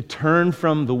 to turn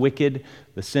from the wicked,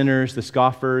 the sinners, the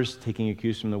scoffers, taking your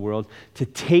cues from the world, to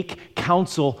take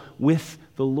counsel with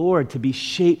the Lord, to be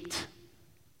shaped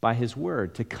by His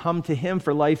word, to come to Him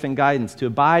for life and guidance, to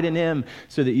abide in Him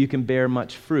so that you can bear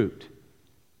much fruit.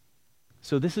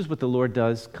 So this is what the Lord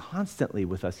does constantly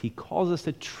with us. He calls us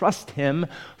to trust Him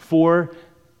for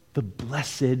the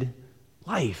blessed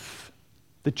life.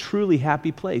 The truly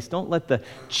happy place. Don't let the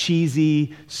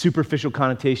cheesy, superficial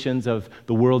connotations of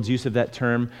the world's use of that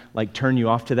term turn you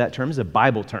off to that term. It's a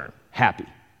Bible term, happy.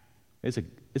 This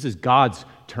is God's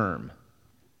term.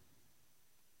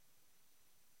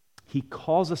 He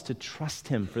calls us to trust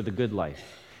Him for the good life.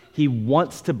 He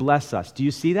wants to bless us. Do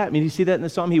you see that? Do you see that in the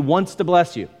psalm? He wants to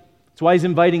bless you. That's why he's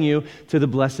inviting you to the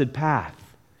blessed path.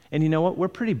 And you know what? We're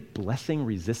pretty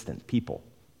blessing-resistant people.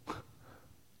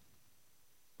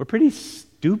 We're pretty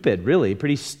stupid, really,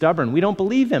 pretty stubborn. We don't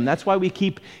believe him. That's why we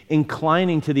keep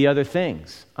inclining to the other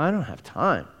things. I don't have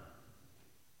time.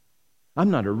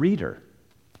 I'm not a reader.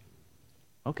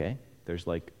 Okay, there's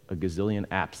like a gazillion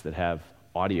apps that have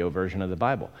audio version of the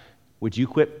Bible. Would you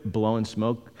quit blowing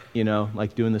smoke,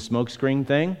 like doing the smoke screen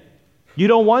thing? You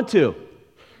don't want to.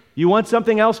 You want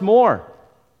something else more.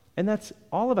 And that's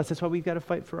all of us. That's why we've got to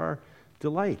fight for our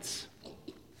delights.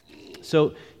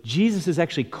 So Jesus is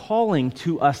actually calling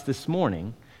to us this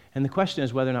morning, and the question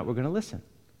is whether or not we're going to listen.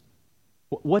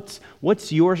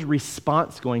 What's your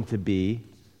response going to be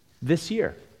this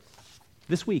year,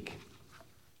 this week,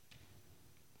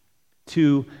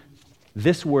 to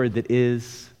this word that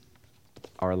is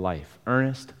our life?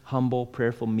 Earnest, humble,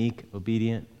 prayerful, meek,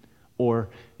 obedient? Or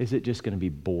is it just going to be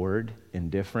bored,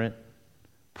 indifferent,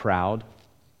 proud?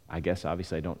 I guess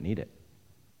obviously I don't need it.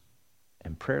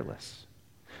 And prayerless.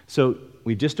 So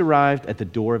we've just arrived at the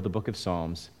door of the book of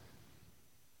Psalms.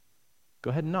 Go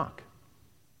ahead and knock.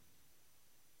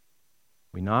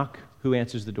 We knock. Who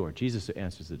answers the door? Jesus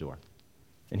answers the door.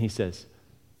 And he says,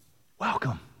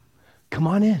 welcome. Come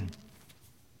on in.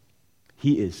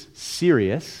 He is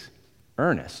serious,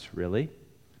 earnest, really,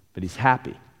 but he's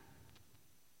happy.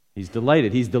 He's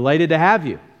delighted. He's delighted to have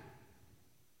you.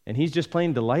 And he's just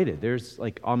plain delighted. There's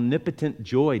like omnipotent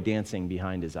joy dancing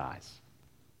behind his eyes.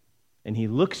 And he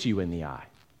looks you in the eye.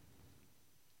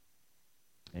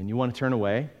 And you want to turn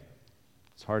away.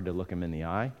 It's hard to look him in the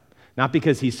eye. Not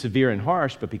because he's severe and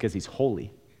harsh, but because he's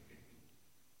holy.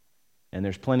 And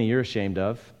there's plenty you're ashamed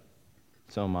of.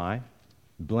 So am I.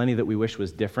 Plenty that we wish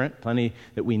was different. Plenty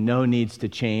that we know needs to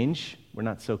change. We're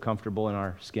not so comfortable in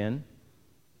our skin.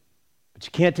 But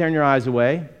you can't turn your eyes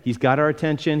away. He's got our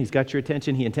attention. He's got your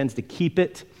attention. He intends to keep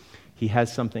it. He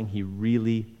has something he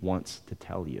really wants to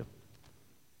tell you.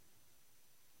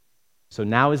 So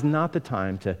now is not the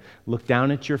time to look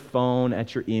down at your phone,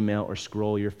 at your email, or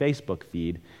scroll your Facebook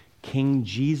feed. King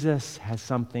Jesus has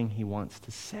something he wants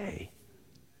to say.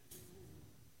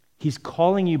 He's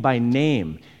calling you by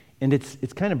name, and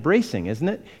it's kind of bracing, isn't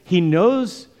it? He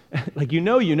knows, like you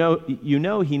know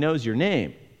he knows your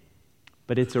name,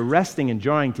 but it's arresting and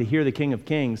jarring to hear the King of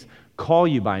Kings call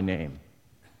you by name.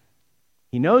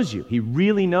 He knows you. He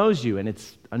really knows you, and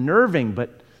it's unnerving,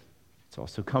 but it's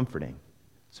also comforting.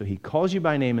 So he calls you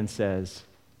by name and says,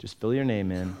 just fill your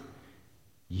name in.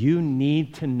 You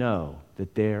need to know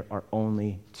that there are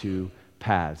only two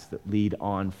paths that lead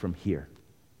on from here.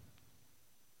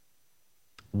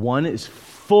 One is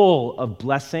full of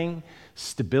blessing,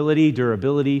 stability,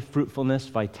 durability, fruitfulness,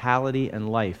 vitality, and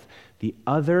life. The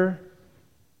other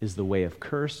is the way of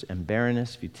curse and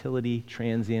barrenness, futility,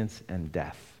 transience, and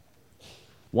death.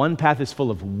 One path is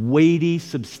full of weighty,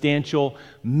 substantial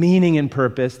meaning and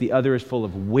purpose. The other is full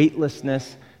of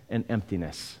weightlessness and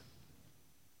emptiness.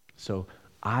 So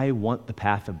I want the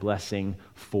path of blessing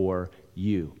for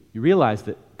you. You realize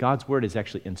that God's word is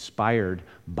actually inspired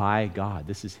by God.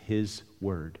 This is his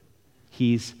word.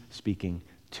 He's speaking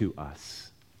to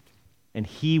us. And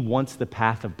he wants the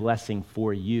path of blessing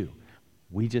for you.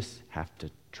 We just have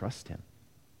to trust him.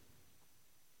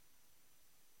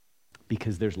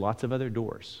 Because there's lots of other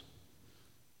doors.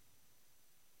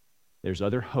 There's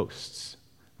other hosts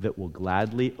that will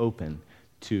gladly open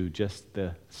to just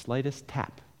the slightest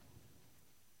tap.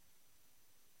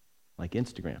 Like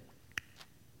Instagram.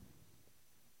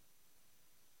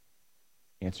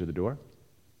 Answer the door.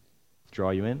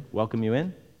 Draw you in. Welcome you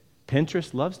in.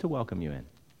 Pinterest loves to welcome you in.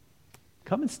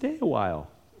 Come and stay a while.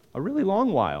 A really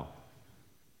long while.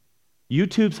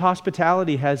 YouTube's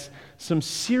hospitality has some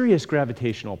serious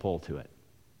gravitational pull to it.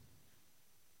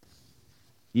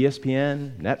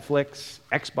 ESPN, Netflix,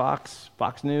 Xbox,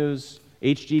 Fox News,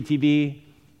 HGTV,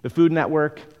 the Food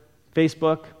Network,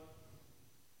 Facebook.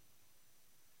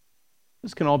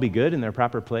 This can all be good in their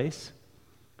proper place.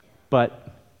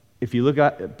 But if you look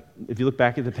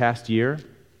back at the past year,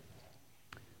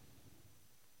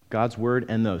 God's word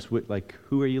and those, like,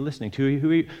 who are you listening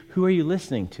to? Who are you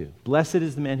listening to? Blessed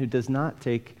is the man who does not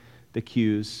take the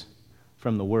cues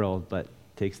from the world, but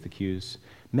takes the cues,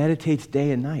 meditates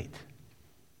day and night.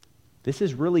 This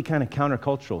is really kind of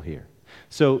countercultural here.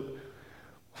 So,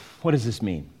 what does this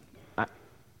mean?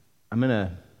 I'm going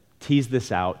to tease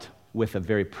this out with a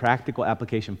very practical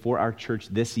application for our church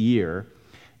this year,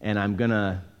 and I'm going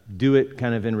to do it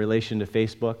kind of in relation to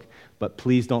Facebook, but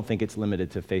please don't think it's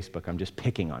limited to Facebook. I'm just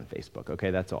picking on Facebook,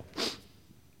 okay? That's all.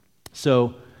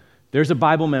 So there's a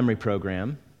Bible memory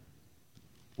program,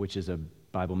 which is a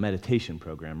Bible meditation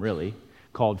program, really,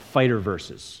 called Fighter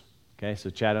Verses, Okay,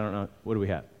 so Chad, I don't know, what do we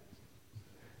have?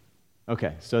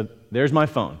 Okay, so there's my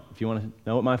phone. If you want to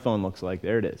know what my phone looks like,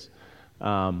 there it is.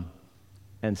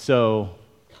 And so,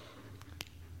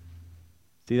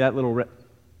 see that little red,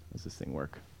 how does this thing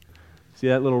work? See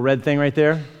that little red thing right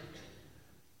there?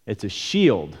 It's a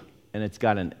shield, and it's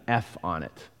got an F on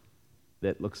it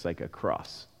that looks like a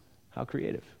cross. How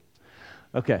creative.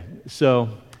 Okay, so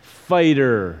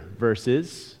fighter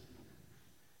versus,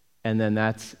 and then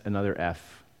that's another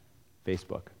F,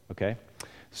 Facebook, okay?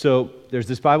 So there's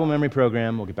this Bible memory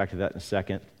program. We'll get back to that in a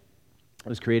second. It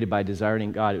was created by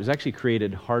Desiring God. It was actually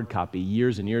created hard copy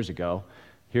years and years ago.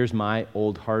 Here's my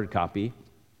old hard copy.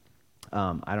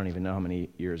 I don't even know how many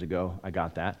years ago I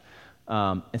got that.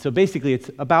 And so basically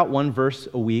it's about one verse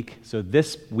a week. So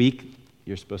this week,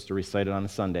 you're supposed to recite it on a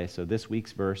Sunday. So this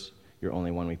week's verse, you're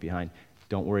only 1 week behind.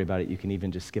 Don't worry about it. You can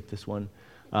even just skip this one.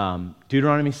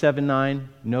 Deuteronomy 7:9,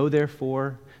 know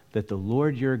therefore that the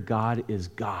Lord your God is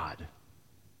God,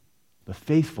 the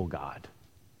faithful God,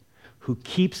 who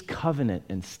keeps covenant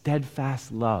and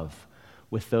steadfast love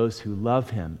with those who love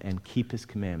him and keep his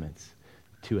commandments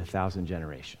to 1,000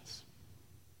 generations.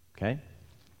 Okay?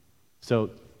 So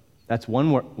that's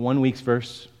one week's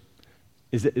verse.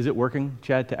 Is it working,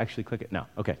 Chad, to actually click it? No.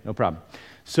 Okay, no problem.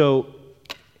 So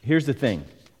here's the thing.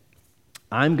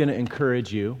 I'm going to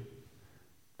encourage you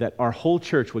that our whole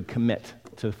church would commit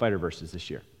to the fighter verses this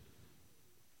year.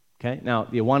 Okay? Now,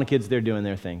 the Awana kids, they're doing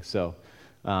their thing, so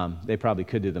they probably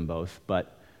could do them both,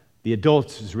 but the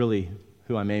adults is really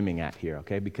who I'm aiming at here,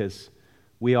 okay? Because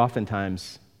we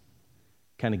oftentimes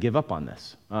kind of give up on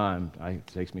this. It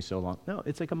takes me so long. No,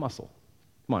 it's like a muscle.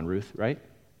 Come on, Ruth, right?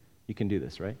 You can do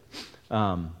this, right?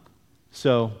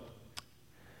 So,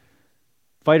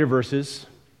 fighter verses,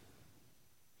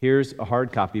 here's a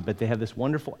hard copy, but they have this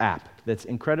wonderful app that's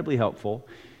incredibly helpful,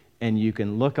 and you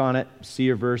can look on it, see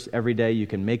your verse every day. You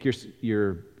can make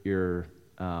your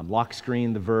lock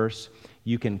screen the verse.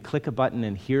 You can click a button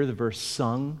and hear the verse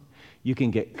sung. You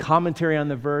can get commentary on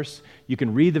the verse. You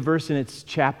can read the verse in its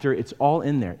chapter. It's all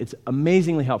in there. It's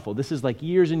amazingly helpful. This is like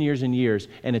years and years and years,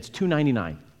 and it's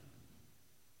 $2.99.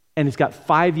 And it's got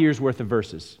 5 years worth of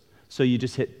verses. So you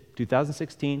just hit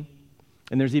 2016,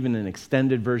 and there's even an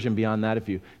extended version beyond that. If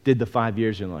you did the 5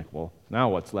 years, you're like, well, now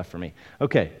what's left for me?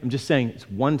 Okay, I'm just saying it's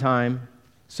one time.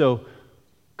 So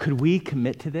could we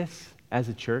commit to this as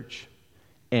a church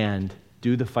and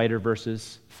do the fighter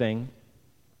verses thing?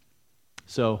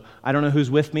 So I don't know who's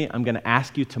with me. I'm going to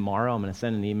ask you tomorrow. I'm going to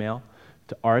send an email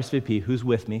to RSVP who's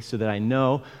with me so that I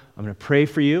know. I'm going to pray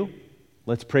for you.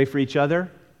 Let's pray for each other.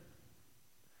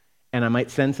 And I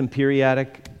might send some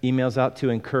periodic emails out to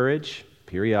encourage,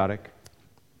 periodic.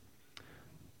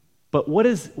 But what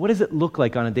does it look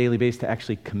like on a daily basis to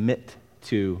actually commit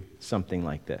to something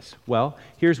like this? Well,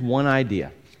 here's one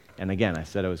idea. And again, I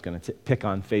said I was going to pick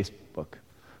on Facebook.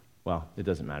 Well, it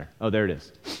doesn't matter. Oh, there it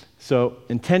is. So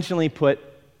intentionally put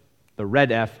the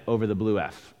red F over the blue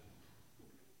F.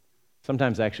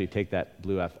 Sometimes I actually take that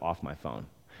blue F off my phone.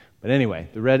 But anyway,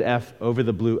 the red F over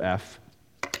the blue F.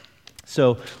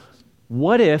 So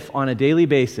what if on a daily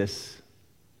basis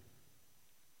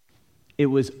it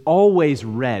was always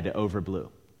red over blue,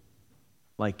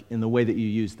 like in the way that you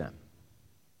use them?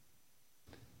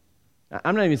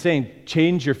 I'm not even saying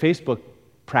change your Facebook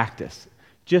practice.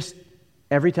 Just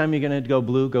every time you're going to go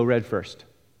blue, go red first.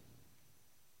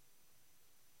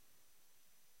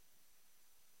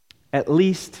 At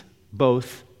least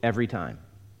both every time.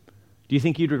 Do you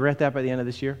think you'd regret that by the end of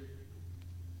this year?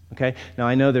 Okay? Now,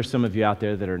 I know there's some of you out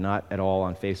there that are not at all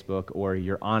on Facebook, or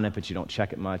you're on it, but you don't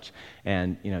check it much.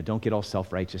 And, don't get all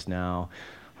self-righteous now.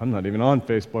 I'm not even on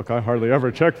Facebook. I hardly ever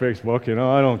check Facebook.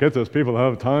 I don't get those people that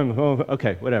have time. Oh,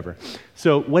 okay, whatever.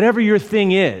 So whatever your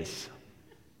thing is,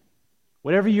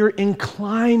 whatever you're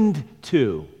inclined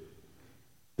to,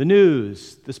 the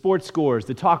news, the sports scores,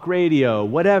 the talk radio,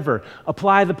 whatever,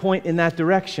 apply the point in that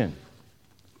direction.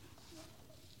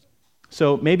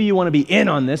 So maybe you want to be in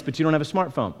on this, but you don't have a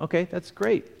smartphone. Okay, that's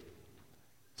great.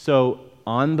 So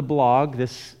on the blog,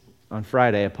 on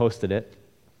Friday, I posted it,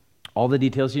 all the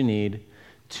details you need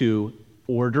to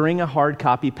ordering a hard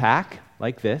copy pack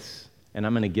like this, and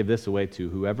I'm going to give this away to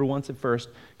whoever wants it first,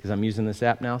 because I'm using this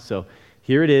app now. So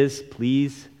here it is.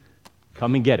 Please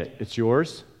come and get it. It's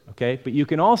yours, okay? But you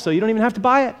can also, you don't even have to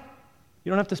buy it. You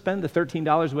don't have to spend the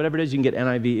 $13, whatever it is. You can get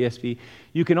NIV, ESV.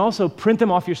 You can also print them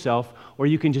off yourself, or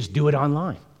you can just do it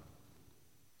online.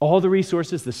 All the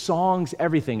resources, the songs,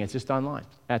 everything, it's just online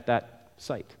at that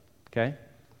site, okay?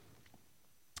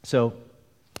 So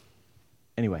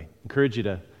anyway, encourage you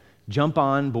to jump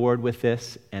on board with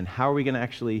this, and how are we going to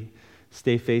actually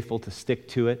stay faithful to stick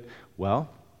to it? Well,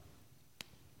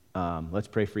 Let's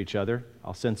pray for each other.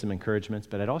 I'll send some encouragements,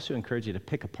 but I'd also encourage you to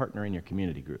pick a partner in your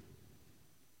community group.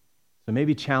 So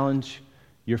maybe challenge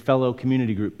your fellow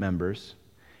community group members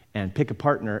and pick a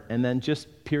partner, and then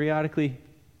just periodically,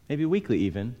 maybe weekly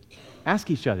even, ask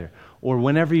each other. Or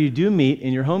whenever you do meet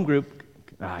in your home group,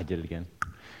 I did it again,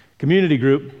 community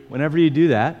group, whenever you do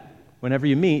that, whenever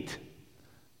you meet,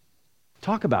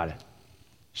 talk about it.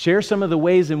 Share some of the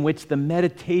ways in which the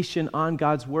meditation on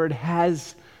God's Word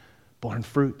has borne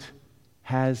fruit,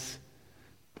 has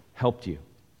helped you.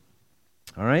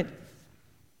 All right?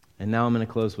 And now I'm going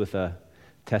to close with a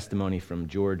testimony from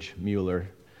George Mueller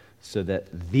so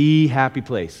that the happy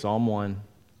place, Psalm 1,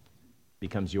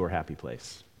 becomes your happy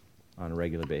place on a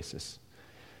regular basis.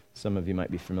 Some of you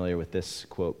might be familiar with this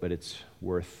quote, but it's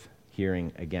worth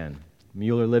hearing again.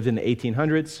 Mueller lived in the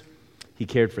 1800s. He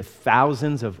cared for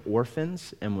thousands of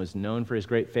orphans and was known for his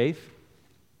great faith.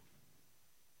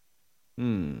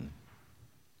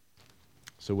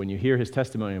 So when you hear his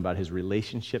testimony about his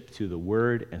relationship to the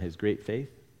Word and his great faith,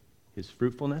 his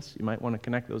fruitfulness, you might want to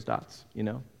connect those dots, you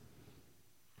know?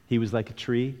 He was like a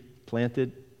tree,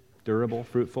 planted, durable,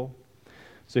 fruitful.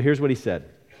 So here's what he said.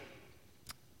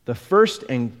 The first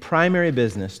and primary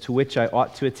business to which I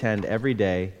ought to attend every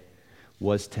day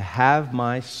was to have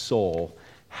my soul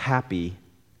happy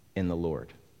in the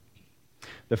Lord.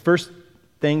 The first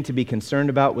thing to be concerned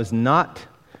about was not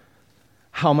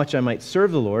how much I might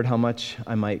serve the Lord, how much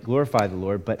I might glorify the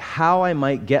Lord, but how I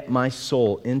might get my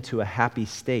soul into a happy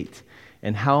state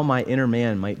and how my inner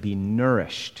man might be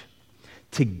nourished,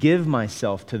 to give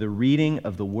myself to the reading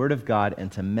of the Word of God and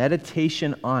to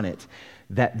meditation on it,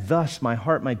 that thus my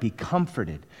heart might be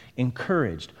comforted,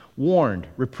 encouraged, warned,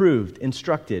 reproved,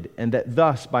 instructed, and that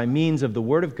thus by means of the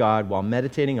Word of God, while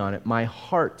meditating on it, my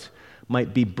heart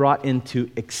might be brought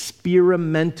into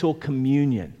experimental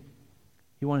communion.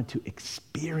 He wanted to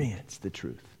experience the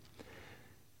truth,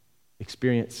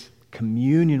 experience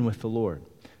communion with the Lord,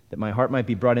 that my heart might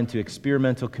be brought into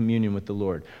experimental communion with the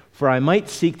Lord. For I might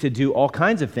seek to do all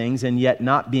kinds of things, and yet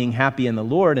not being happy in the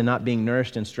Lord and not being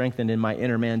nourished and strengthened in my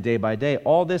inner man day by day,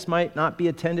 all this might not be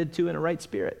attended to in a right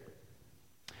spirit.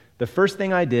 The first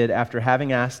thing I did after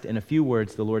having asked in a few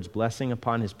words the Lord's blessing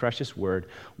upon His precious Word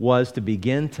was to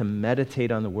begin to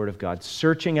meditate on the Word of God,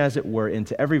 searching as it were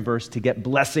into every verse to get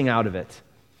blessing out of it,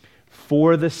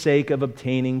 for the sake of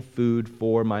obtaining food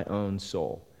for my own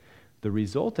soul. The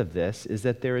result of this is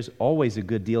that there is always a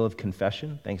good deal of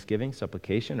confession, thanksgiving,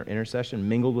 supplication, or intercession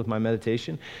mingled with my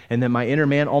meditation, and that my inner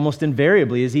man almost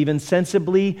invariably is even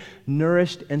sensibly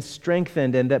nourished and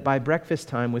strengthened, and that by breakfast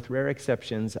time, with rare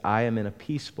exceptions, I am in a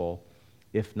peaceful,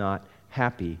 if not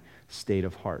happy, state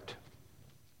of heart.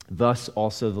 Thus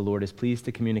also the Lord is pleased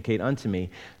to communicate unto me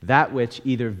that which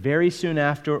either very soon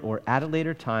after or at a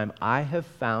later time I have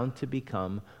found to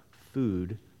become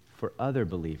food for other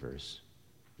believers,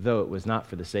 though it was not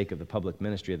for the sake of the public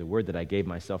ministry of the Word that I gave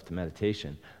myself to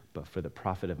meditation, but for the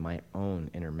profit of my own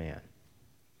inner man.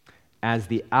 As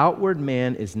the outward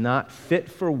man is not fit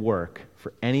for work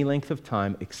for any length of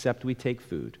time except we take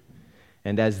food,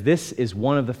 and as this is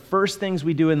one of the first things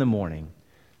we do in the morning,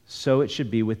 so it should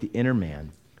be with the inner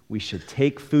man. We should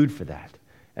take food for that,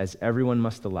 as everyone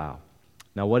must allow.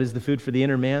 Now, what is the food for the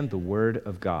inner man? The Word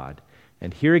of God.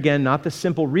 And here again, not the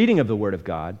simple reading of the Word of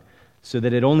God, so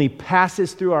that it only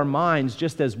passes through our minds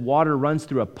just as water runs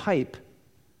through a pipe,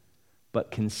 but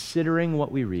considering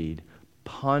what we read,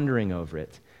 pondering over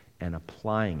it, and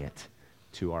applying it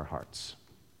to our hearts.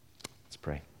 Let's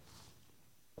pray.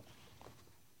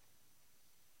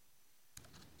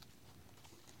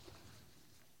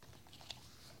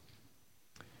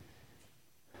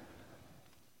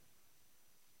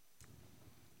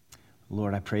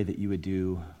 Lord, I pray that you would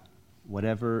do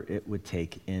whatever it would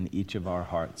take in each of our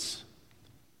hearts,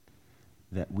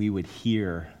 that we would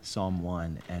hear Psalm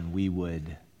 1 and we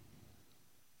would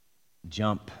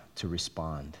jump to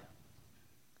respond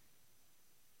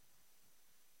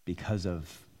because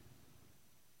of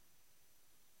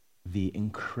the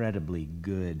incredibly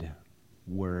good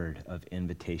word of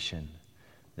invitation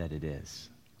that it is.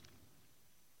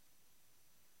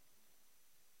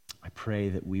 I pray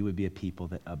that we would be a people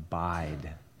that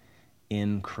abide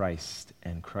in Christ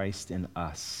and Christ in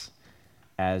us,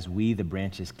 as we, the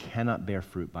branches, cannot bear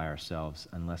fruit by ourselves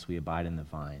unless we abide in the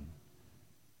vine.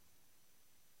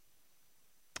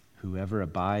 Whoever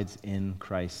abides in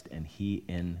Christ and he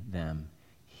in them,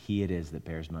 he it is that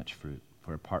bears much fruit.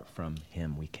 For apart from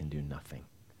him, we can do nothing.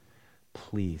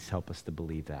 Please help us to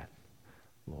believe that,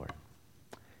 Lord,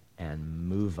 and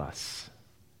move us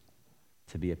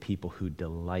to be a people who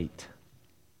delight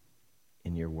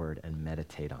in your word and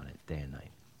meditate on it day and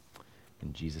night.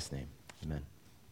 In Jesus' name, amen.